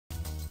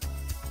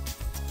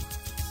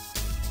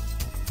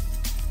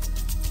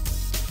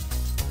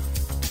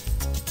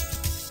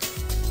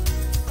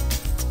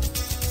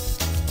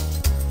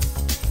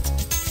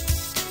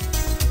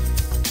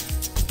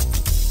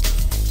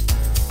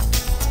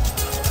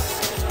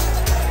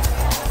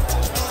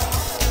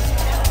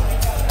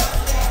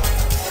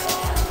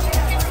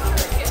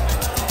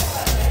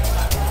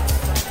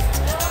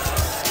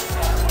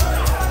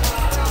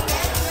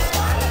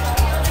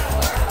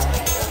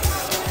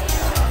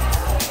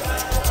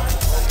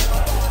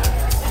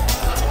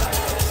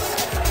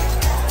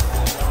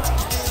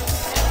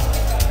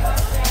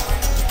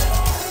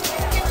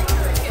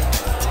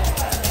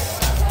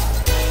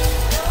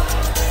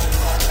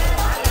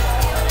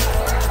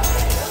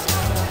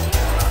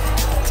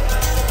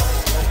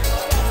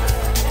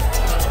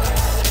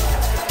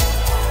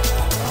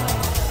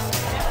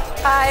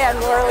Hi, I'm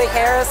Lorelei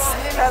Harris,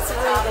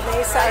 President of the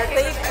Mesa Art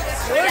League.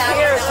 We're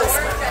here at this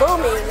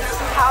booming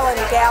Holland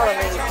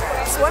Gallery.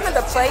 It's one of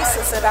the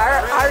places that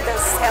our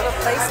artists have a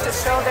place to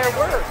show their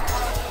work.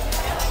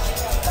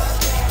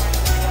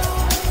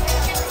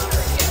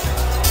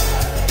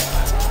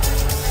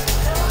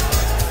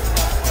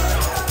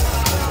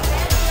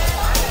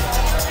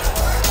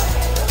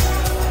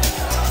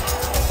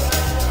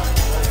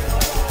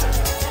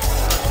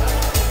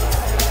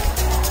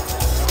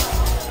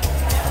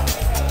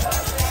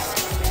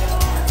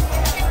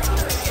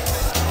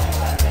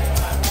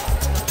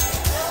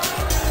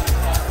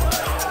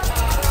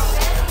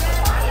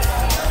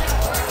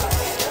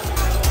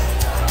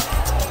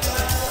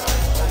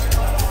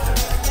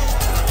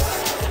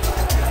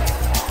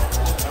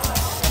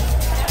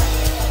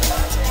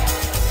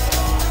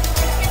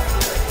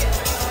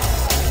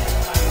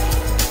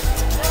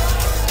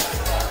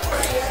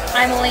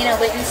 I'm Elena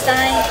Wittenstein,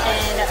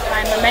 and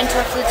I'm a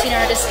mentor for the Teen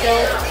Artist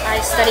Guild. I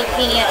study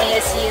painting at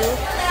ASU,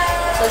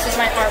 so this is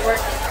my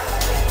artwork.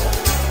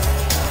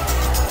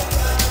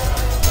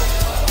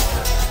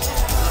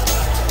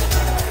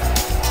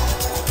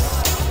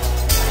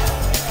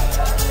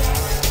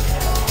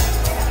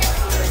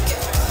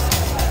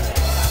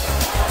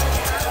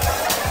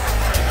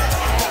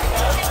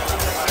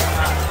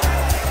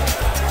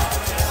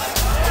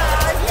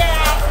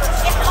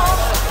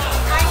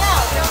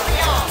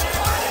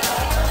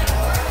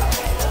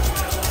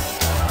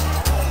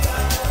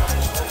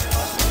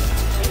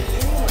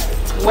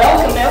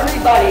 Welcome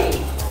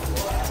everybody.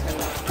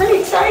 Pretty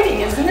exciting,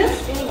 isn't it?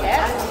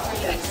 Yeah.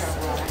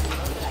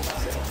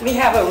 We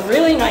have a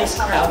really nice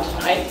crowd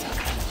tonight.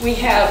 We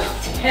have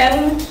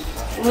 10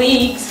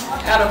 leagues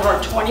out of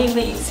our 20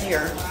 leagues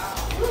here.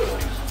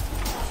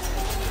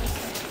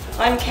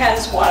 I'm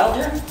Kaz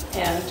Wilder,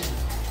 and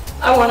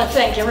I want to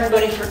thank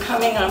everybody for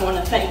coming. I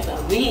want to thank the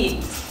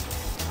leagues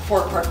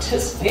for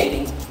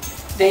participating.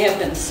 They have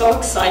been so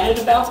excited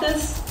about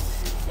this,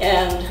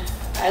 and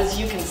as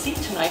you can see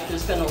tonight,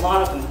 there's been a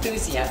lot of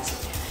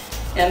enthusiasm.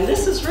 And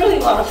this is really a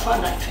lot of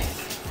fun, I think.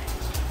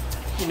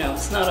 You know,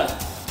 it's not a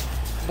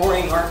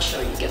boring art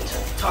show. You get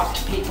to talk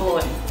to people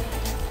and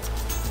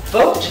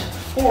vote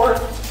for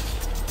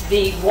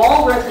the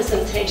wall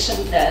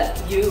representation that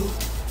you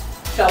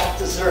felt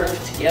deserved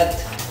to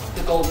get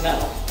the gold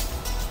medal.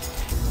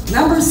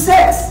 Number 6,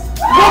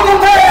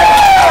 William